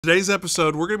Today's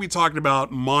episode, we're going to be talking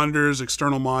about monitors,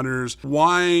 external monitors,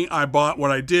 why I bought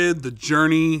what I did, the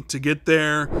journey to get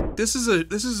there. This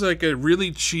is like a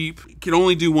really cheap, can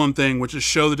only do one thing, which is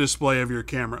show the display of your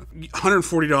camera.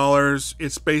 $140,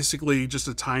 it's basically just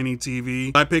a tiny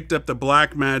TV. I picked up the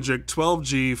Blackmagic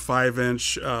 12G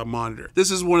 5-inch monitor. This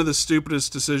is one of the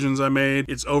stupidest decisions I made.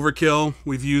 It's overkill.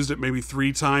 We've used it maybe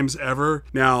 3 times ever.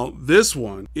 Now, this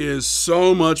one is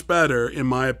so much better, in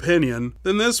my opinion,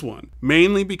 than this one.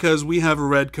 Mainly because we have a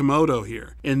red Komodo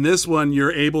here. In this one,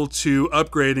 you're able to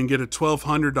upgrade and get a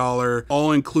 $1,200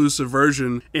 all-inclusive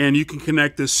version, and you can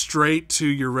connect this straight to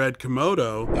your red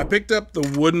Komodo. I picked up the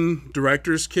wooden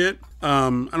director's kit. I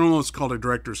don't know if it's called a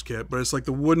director's kit, but it's like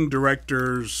the wooden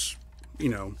director's, you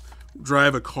know,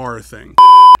 drive a car thing.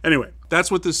 Anyway, that's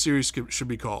what this series should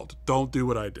be called. Don't do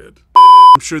what I did.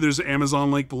 I'm sure there's an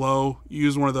Amazon link below.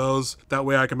 Use one of those. That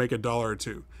way I can make $1 or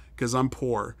 $2, because I'm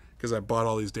poor, because I bought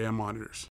all these damn monitors.